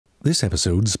This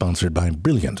episode's sponsored by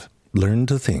Brilliant. Learn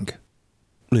to think.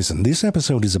 Listen, this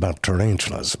episode is about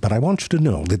tarantulas, but I want you to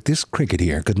know that this cricket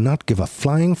here could not give a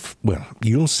flying well,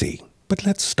 you'll see. But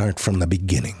let's start from the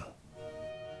beginning.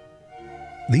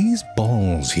 These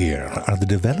balls here are the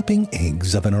developing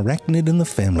eggs of an arachnid in the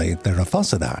family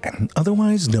Theraphossidae,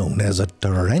 otherwise known as a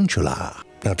tarantula.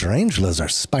 Now, tarantulas are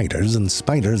spiders, and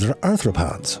spiders are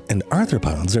arthropods, and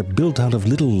arthropods are built out of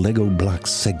little Lego block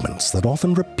segments that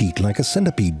often repeat like a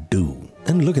centipede do.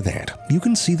 And look at that, you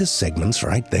can see the segments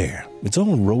right there. It's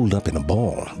all rolled up in a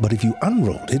ball, but if you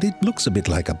unroll it, it looks a bit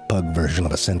like a pug version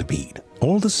of a centipede.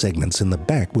 All the segments in the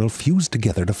back will fuse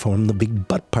together to form the big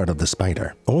butt part of the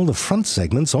spider. All the front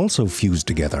segments also fuse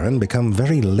together and become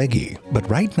very leggy. But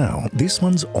right now, this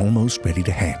one's almost ready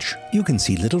to hatch. You can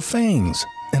see little fangs.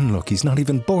 And look, he's not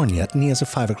even born yet and he has a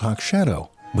 5 o'clock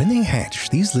shadow. When they hatch,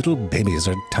 these little babies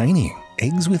are tiny.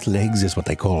 Eggs with legs is what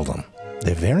they call them.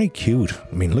 They're very cute.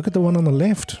 I mean, look at the one on the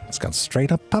left. It's got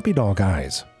straight up puppy dog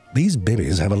eyes. These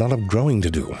babies have a lot of growing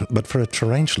to do, but for a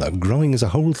tarantula, growing is a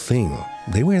whole thing.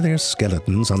 They wear their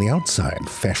skeletons on the outside,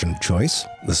 fashion choice.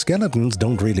 The skeletons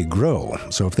don't really grow,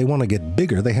 so if they want to get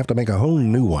bigger, they have to make a whole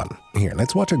new one. Here,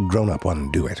 let's watch a grown-up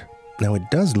one do it. Now, it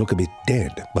does look a bit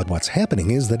dead, but what's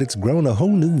happening is that it's grown a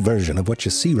whole new version of what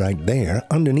you see right there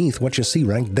underneath what you see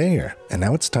right there. And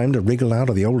now it's time to wriggle out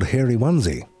of the old hairy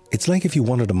onesie. It's like if you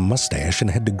wanted a mustache and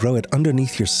had to grow it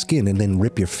underneath your skin and then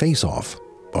rip your face off.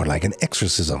 Or like an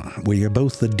exorcism, where you're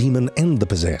both the demon and the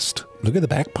possessed. Look at the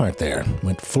back part there,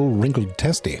 went full wrinkled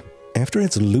testy. After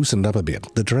it's loosened up a bit,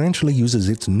 the tarantula uses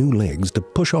its new legs to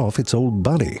push off its old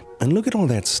body. And look at all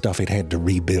that stuff it had to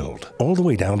rebuild, all the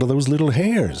way down to those little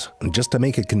hairs. And just to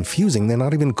make it confusing, they're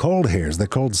not even called hairs, they're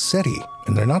called setae.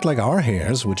 And they're not like our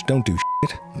hairs, which don't do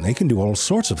shit. They can do all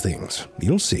sorts of things.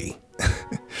 You'll see.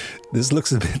 This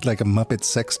looks a bit like a Muppet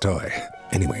sex toy.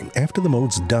 Anyway, after the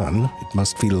mold's done, it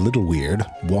must feel a little weird,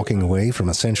 walking away from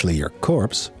essentially your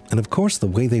corpse. And of course, the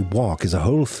way they walk is a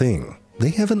whole thing. They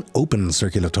have an open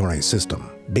circulatory system.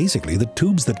 Basically, the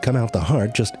tubes that come out the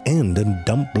heart just end and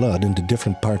dump blood into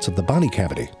different parts of the body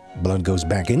cavity. Blood goes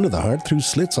back into the heart through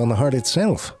slits on the heart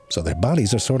itself. So their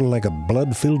bodies are sort of like a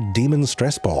blood-filled demon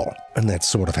stress ball. And that's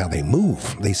sort of how they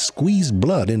move. They squeeze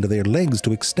blood into their legs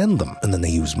to extend them, and then they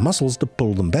use muscles to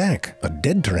pull them back. A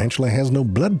dead tarantula has no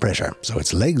blood pressure, so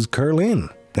its legs curl in.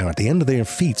 Now, at the end of their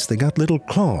feet, they got little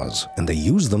claws, and they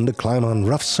use them to climb on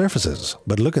rough surfaces.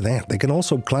 But look at that, they can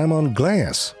also climb on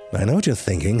glass. I know what you're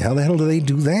thinking, how the hell do they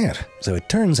do that? So it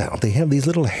turns out they have these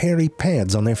little hairy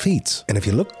pads on their feet. And if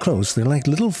you look close, they're like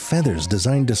little feathers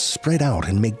designed to spread out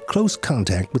and make close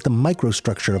contact with the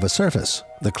microstructure of a surface.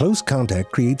 The close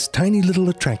contact creates tiny little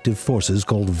attractive forces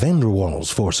called van der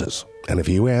Waals forces. And if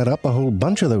you add up a whole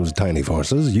bunch of those tiny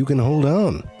forces, you can hold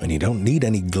on. And you don't need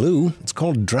any glue. It's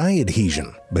called dry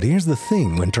adhesion. But here's the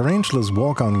thing, when tarantulas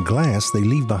walk on glass, they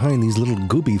leave behind these little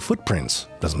goopy footprints.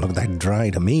 Doesn't look that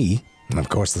dry to me. And of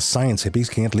course, the science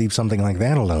hippies can't leave something like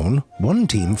that alone. One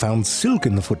team found silk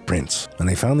in the footprints, and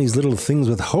they found these little things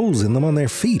with holes in them on their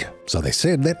feet. So they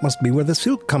said that must be where the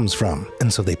silk comes from.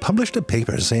 And so they published a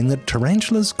paper saying that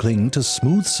tarantulas cling to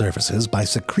smooth surfaces by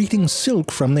secreting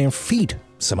silk from their feet.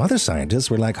 Some other scientists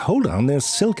were like, hold on, there's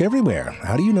silk everywhere.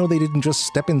 How do you know they didn't just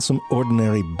step in some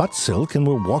ordinary butt silk and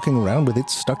were walking around with it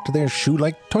stuck to their shoe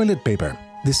like toilet paper?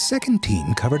 The second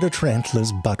team covered a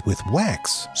tarantula's butt with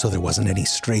wax, so there wasn't any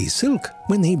stray silk.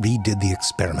 When they redid the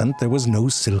experiment, there was no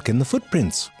silk in the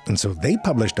footprints. And so they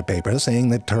published a paper saying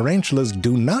that tarantulas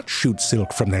do not shoot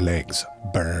silk from their legs.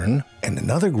 Burn. And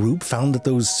another group found that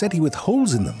those setae with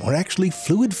holes in them were actually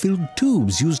fluid-filled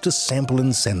tubes used to sample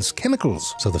and sense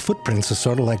chemicals. So the footprints are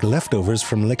sort of like leftovers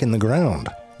from licking the ground.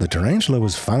 The tarantula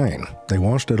was fine. They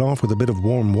washed it off with a bit of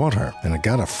warm water, and it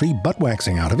got a free butt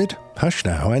waxing out of it. Hush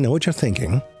now, I know what you're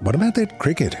thinking. What about that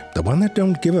cricket? The one that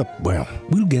don't give up? Well,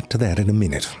 we'll get to that in a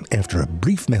minute, after a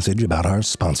brief message about our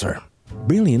sponsor.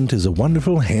 Brilliant is a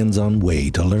wonderful hands-on way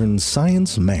to learn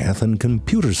science, math, and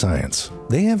computer science.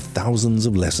 They have thousands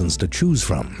of lessons to choose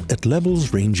from, at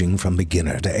levels ranging from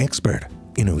beginner to expert.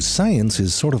 You know, science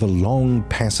is sort of a long,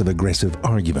 passive-aggressive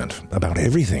argument about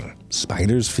everything.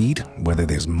 Spiders' feet, whether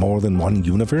there's more than one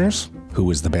universe,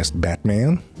 who is the best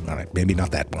Batman? Alright, maybe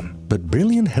not that one. But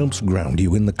Brilliant helps ground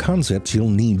you in the concepts you'll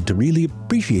need to really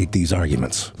appreciate these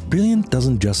arguments. Brilliant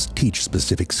doesn't just teach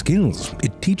specific skills,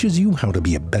 it teaches you how to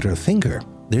be a better thinker.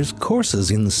 There's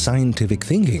courses in scientific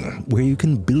thinking where you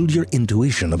can build your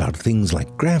intuition about things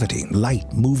like gravity, light,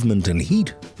 movement, and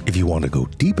heat. If you want to go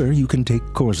deeper, you can take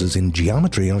courses in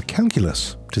geometry or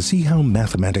calculus to see how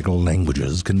mathematical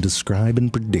languages can describe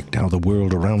and predict how the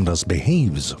world around us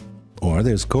behaves. Or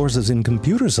there's courses in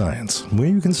computer science, where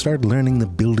you can start learning the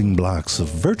building blocks of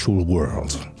virtual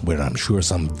worlds, where I'm sure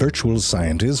some virtual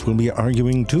scientists will be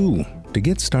arguing too. To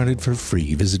get started for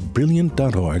free, visit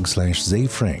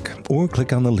brilliant.org/zefrank or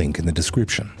click on the link in the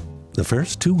description. The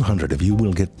first 200 of you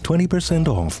will get 20%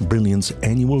 off Brilliant's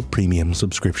annual premium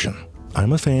subscription.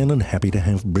 I'm a fan and happy to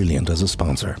have Brilliant as a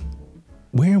sponsor.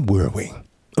 Where were we?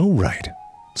 Oh, right.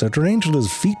 So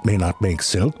tarantulas' feet may not make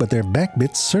silk, but their back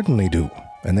bits certainly do.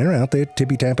 And they're out there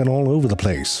tippy-tapping all over the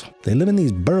place. They live in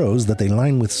these burrows that they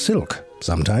line with silk.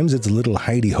 Sometimes it's a little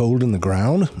hidey hole in the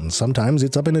ground, and sometimes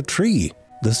it's up in a tree.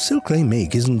 The silk they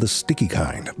make isn't the sticky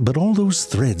kind, but all those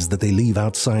threads that they leave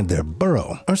outside their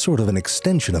burrow are sort of an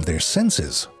extension of their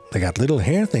senses. They got little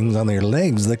hair things on their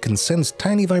legs that can sense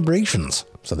tiny vibrations,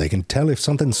 so they can tell if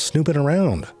something's snooping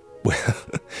around. Well,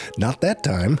 not that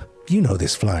time. You know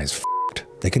this fly's f***ed.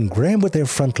 They can grab with their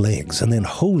front legs and then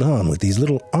hold on with these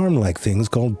little arm-like things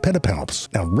called pedipalps.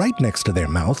 Now, right next to their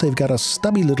mouth, they've got a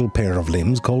stubby little pair of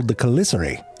limbs called the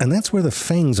chelicerae, and that's where the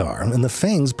fangs are, and the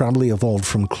fangs probably evolved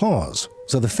from claws.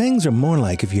 So the fangs are more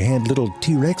like if you had little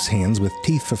T-Rex hands with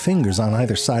teeth for fingers on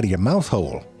either side of your mouth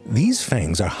hole. These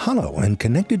fangs are hollow and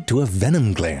connected to a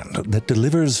venom gland that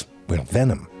delivers, well,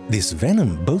 venom. This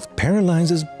venom both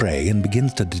paralyzes prey and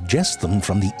begins to digest them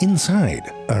from the inside.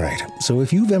 Alright, so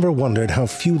if you've ever wondered how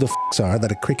few the f***s are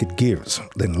that a cricket gives,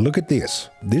 then look at this.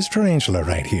 This tarantula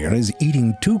right here is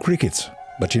eating 2 crickets.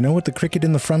 But you know what the cricket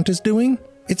in the front is doing?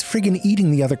 It's friggin'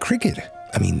 eating the other cricket.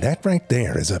 I mean, that right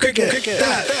there is a cricket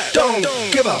that don't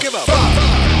give a fuck!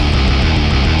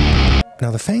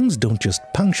 Now the fangs don't just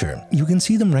puncture, you can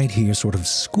see them right here sort of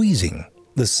squeezing.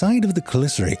 The side of the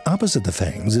chelicerae opposite the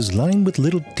fangs is lined with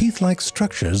little teeth-like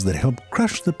structures that help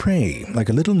crush the prey, like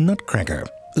a little nutcracker.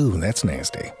 Ooh, that's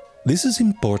nasty. This is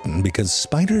important because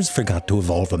spiders forgot to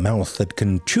evolve a mouth that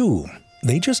can chew.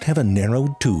 They just have a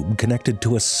narrow tube connected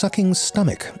to a sucking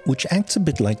stomach, which acts a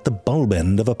bit like the bulb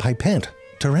end of a pipette.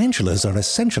 Tarantulas are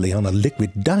essentially on a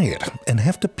liquid diet and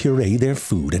have to puree their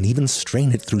food and even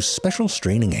strain it through special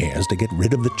straining hairs to get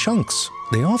rid of the chunks.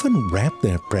 They often wrap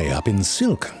their prey up in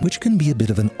silk, which can be a bit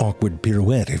of an awkward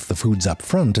pirouette if the food's up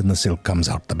front and the silk comes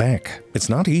out the back. It's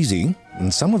not easy,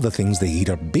 and some of the things they eat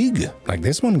are big, like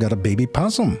this one got a baby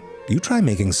possum. You try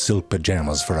making silk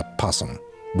pajamas for a possum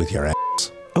with your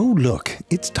ass. Oh look,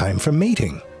 it's time for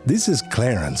mating. This is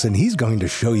Clarence, and he's going to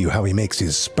show you how he makes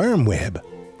his sperm web.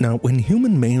 Now, when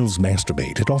human males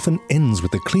masturbate, it often ends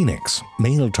with a Kleenex.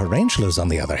 Male tarantulas, on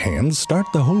the other hand, start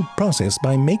the whole process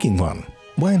by making one.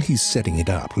 While he's setting it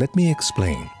up, let me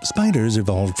explain. Spiders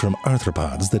evolved from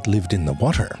arthropods that lived in the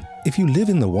water. If you live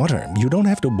in the water, you don't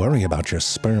have to worry about your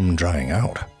sperm drying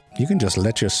out. You can just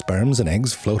let your sperms and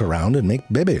eggs float around and make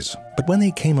babies. But when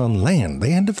they came on land,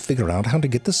 they had to figure out how to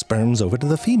get the sperms over to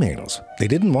the females. They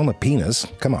didn't want a penis.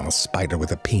 Come on, a spider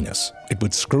with a penis. It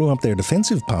would screw up their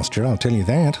defensive posture, I'll tell you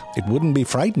that. It wouldn't be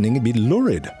frightening, it'd be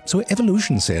lurid. So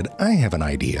evolution said, I have an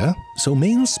idea. So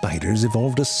male spiders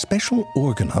evolved a special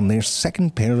organ on their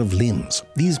second pair of limbs.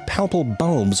 These palpal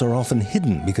bulbs are often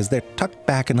hidden because they're tucked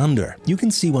back and under. You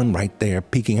can see one right there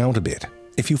peeking out a bit.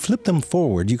 If you flip them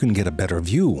forward, you can get a better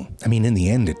view. I mean, in the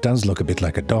end, it does look a bit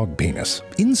like a dog penis.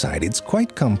 Inside, it's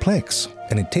quite complex,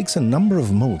 and it takes a number of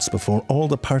molts before all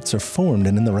the parts are formed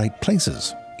and in the right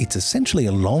places. It's essentially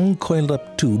a long,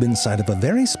 coiled-up tube inside of a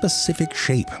very specific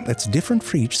shape that's different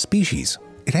for each species.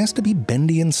 It has to be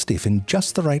bendy and stiff in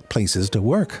just the right places to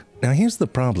work. Now, here's the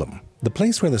problem. The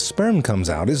place where the sperm comes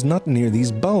out is not near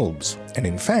these bulbs, and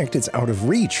in fact, it's out of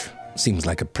reach. Seems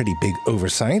like a pretty big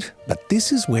oversight, but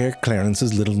this is where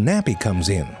Clarence's little nappy comes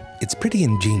in. It's pretty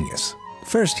ingenious.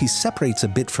 First, he separates a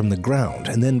bit from the ground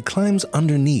and then climbs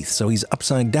underneath so he's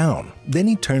upside down. Then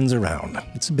he turns around.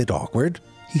 It's a bit awkward.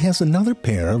 He has another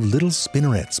pair of little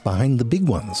spinnerets behind the big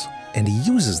ones, and he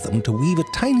uses them to weave a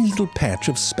tiny little patch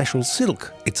of special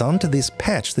silk. It's onto this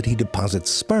patch that he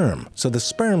deposits sperm, so the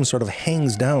sperm sort of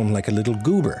hangs down like a little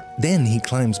goober. Then he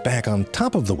climbs back on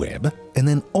top of the web, and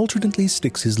then alternately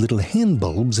sticks his little hand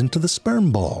bulbs into the sperm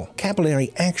ball.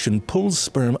 Capillary action pulls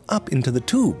sperm up into the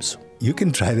tubes. You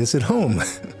can try this at home.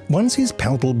 Once his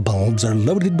palpal bulbs are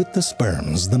loaded with the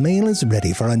sperms, the male is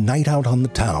ready for a night out on the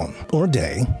town, or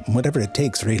day, whatever it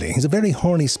takes really. He's a very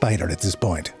horny spider at this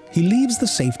point. He leaves the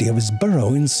safety of his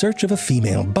burrow in search of a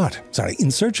female but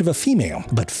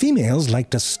females like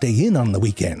to stay in on the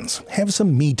weekends, have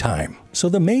some me time. So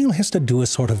the male has to do a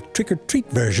sort of trick-or-treat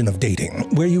version of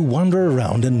dating, where you wander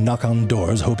around and knock on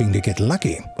doors hoping to get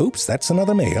lucky. Oops, that's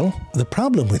another male. The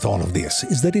problem with all of this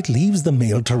is that it leaves the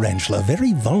male tarantula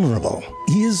very vulnerable.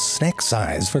 He is snack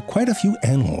size for quite a few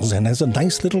animals and has a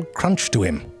nice little crunch to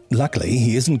him. Luckily,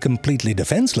 he isn't completely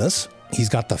defenseless. He's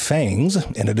got the fangs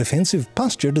and a defensive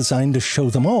posture designed to show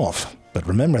them off. But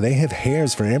remember, they have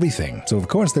hairs for everything, so of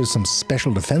course there's some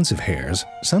special defensive hairs.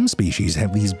 Some species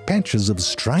have these patches of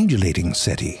stridulating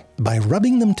setae. By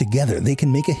rubbing them together, they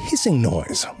can make a hissing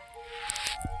noise.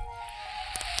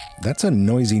 That's a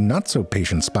noisy,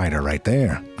 not-so-patient spider right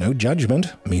there. No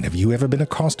judgment. I mean, have you ever been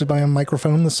accosted by a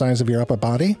microphone the size of your upper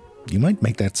body? You might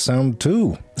make that sound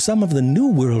too. Some of the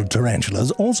New World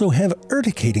tarantulas also have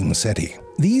urticating setae.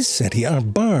 These setae are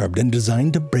barbed and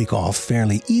designed to break off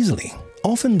fairly easily.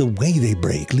 Often the way they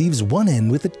break leaves one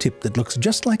end with a tip that looks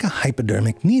just like a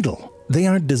hypodermic needle. They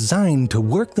are designed to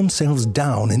work themselves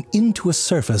down and into a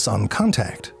surface on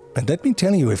contact. And let me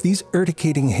tell you, if these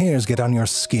urticating hairs get on your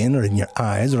skin or in your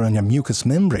eyes or on your mucous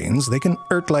membranes, they can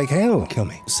hurt like hell. Kill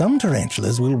me. Some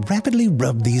tarantulas will rapidly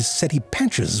rub these setae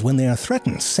patches when they are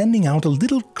threatened, sending out a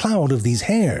little cloud of these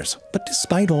hairs. But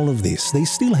despite all of this, they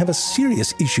still have a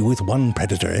serious issue with one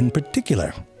predator in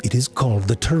particular. It is called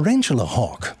the tarantula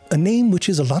hawk, a name which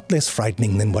is a lot less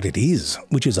frightening than what it is,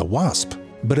 which is a wasp.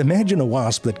 But imagine a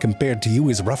wasp that compared to you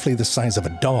is roughly the size of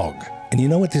a dog. And you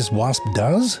know what this wasp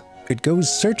does? It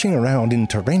goes searching around in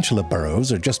tarantula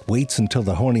burrows or just waits until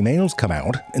the horny males come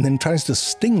out and then tries to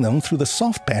sting them through the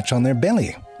soft patch on their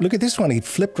belly. Look at this one, he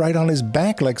flipped right on his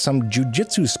back like some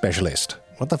jujitsu specialist.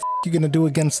 What the f*** you gonna do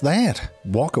against that?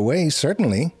 Walk away,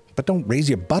 certainly, but don't raise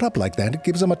your butt up like that, it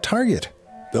gives them a target.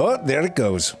 Oh, there it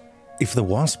goes. If the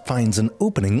wasp finds an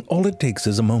opening, all it takes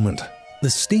is a moment. The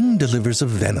sting delivers a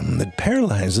venom that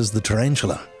paralyzes the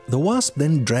tarantula. The wasp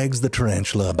then drags the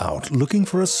tarantula about, looking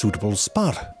for a suitable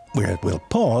spot, where it will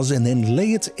pause and then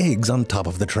lay its eggs on top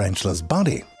of the tarantula's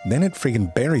body. Then it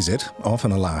friggin' buries it,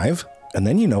 often alive. And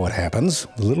then you know what happens.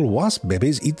 The little wasp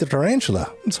babies eat the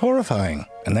tarantula. It's horrifying.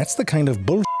 And that's the kind of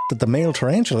bullshit that the male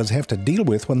tarantulas have to deal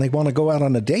with when they want to go out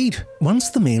on a date. Once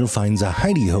the male finds a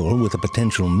hidey hole with a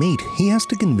potential mate, he has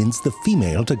to convince the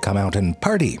female to come out and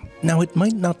party. Now, it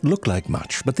might not look like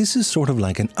much, but this is sort of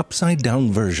like an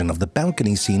upside-down version of the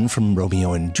balcony scene from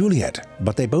Romeo and Juliet.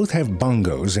 But they both have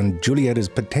bongos, and Juliet is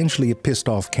potentially a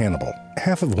pissed-off cannibal.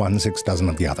 Half of one, 6 dozen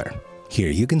of the other. Here,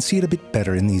 you can see it a bit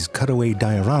better in these cutaway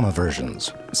diorama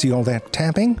versions. See all that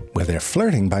tapping? Well, they're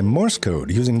flirting by Morse code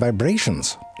using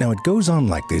vibrations. Now, it goes on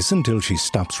like this until she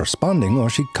stops responding or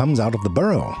she comes out of the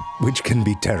burrow, which can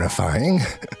be terrifying.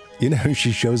 You know,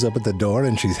 she shows up at the door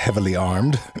and she's heavily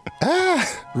armed. Ah,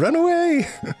 run away!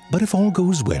 But if all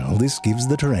goes well, this gives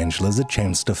the tarantulas a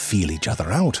chance to feel each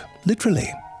other out.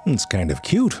 Literally. It's kind of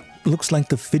cute. Looks like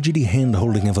the fidgety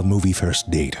hand-holding of a movie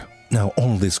first date. Now,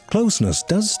 all this closeness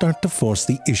does start to force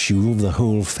the issue of the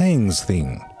whole fangs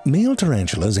thing. Male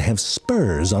tarantulas have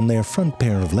spurs on their front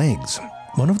pair of legs.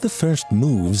 One of the first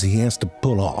moves he has to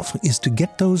pull off is to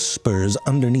get those spurs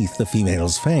underneath the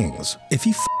female's fangs. If he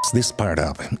f***s this part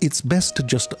up, it's best to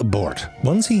just abort.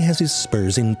 Once he has his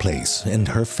spurs in place and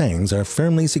her fangs are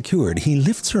firmly secured, he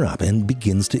lifts her up and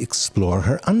begins to explore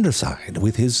her underside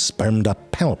with his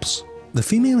spermed-up palps. The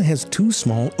female has 2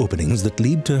 small openings that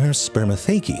lead to her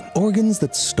spermathecae, organs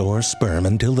that store sperm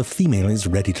until the female is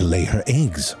ready to lay her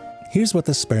eggs. Here's what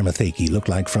the spermathecae look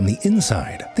like from the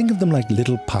inside. Think of them like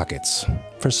little pockets.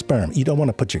 For sperm, you don't want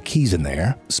to put your keys in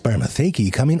there.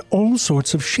 Spermathecae come in all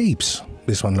sorts of shapes.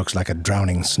 This one looks like a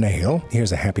drowning snail.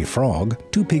 Here's a happy frog.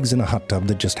 2 pigs in a hot tub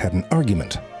that just had an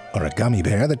argument. Or a gummy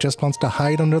bear that just wants to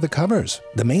hide under the covers.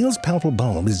 The male's palpal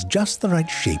bulb is just the right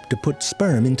shape to put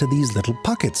sperm into these little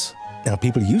pockets. Now,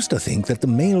 people used to think that the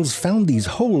males found these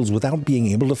holes without being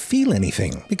able to feel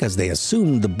anything, because they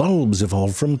assumed the bulbs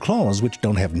evolved from claws which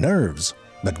don't have nerves.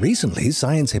 But recently,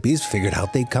 science hippies figured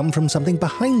out they come from something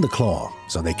behind the claw,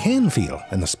 so they can feel,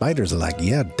 and the spiders are like,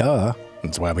 yeah, duh.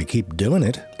 That's why we keep doing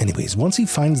it. Anyways, once he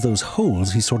finds those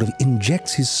holes, he sort of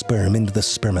injects his sperm into the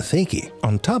spermathecae,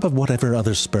 on top of whatever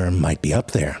other sperm might be up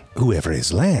there. Whoever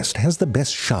is last has the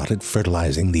best shot at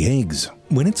fertilizing the eggs.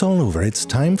 When it's all over, it's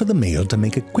time for the male to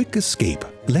make a quick escape,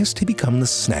 lest he become the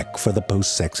snack for the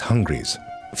post-sex hungries.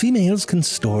 Females can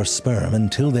store sperm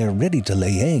until they're ready to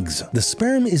lay eggs. The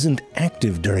sperm isn't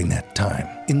active during that time.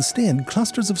 Instead,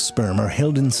 clusters of sperm are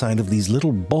held inside of these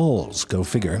little balls, go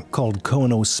figure, called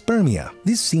coenospermia.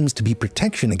 This seems to be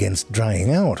protection against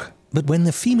drying out. But when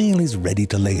the female is ready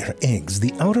to lay her eggs,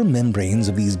 the outer membranes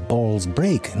of these balls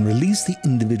break and release the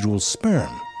individual sperm.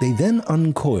 They then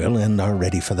uncoil and are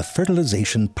ready for the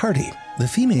fertilization party. The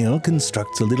female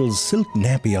constructs a little silk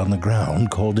nappy on the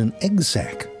ground called an egg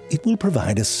sac. It will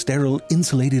provide a sterile,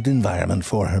 insulated environment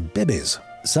for her babies.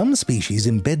 Some species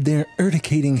embed their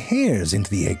urticating hairs into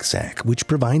the egg sac, which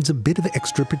provides a bit of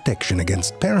extra protection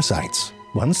against parasites.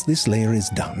 Once this layer is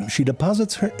done, she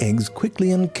deposits her eggs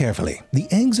quickly and carefully. The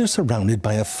eggs are surrounded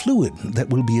by a fluid that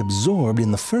will be absorbed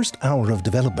in the first hour of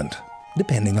development.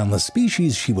 Depending on the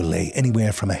species, she will lay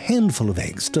anywhere from a handful of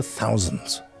eggs to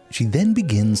thousands. She then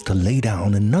begins to lay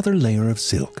down another layer of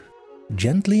silk,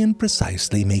 gently and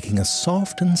precisely making a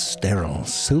soft and sterile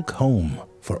silk home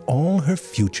for all her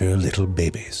future little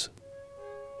babies.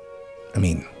 I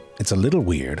mean, it's a little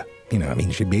weird.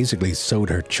 She basically sewed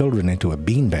her children into a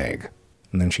beanbag,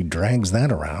 and then she drags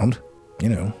that around.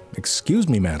 Excuse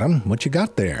me, madam, what you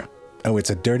got there? Oh, it's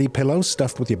a dirty pillow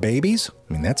stuffed with your babies?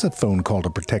 That's a phone call to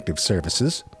Protective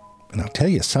Services. And I'll tell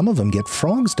you, some of them get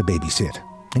frogs to babysit.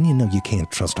 And you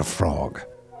can't trust a frog.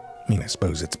 I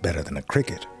suppose it's better than a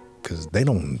cricket, because they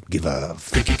don't give a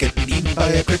cricket getting eaten by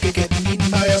a cricket getting eaten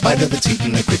by a spider that's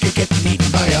eating a cricket getting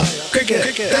eaten by a cricket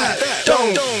that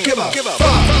don't give a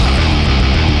fuck.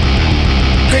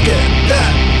 Cricket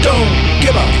that don't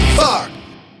give a fuck.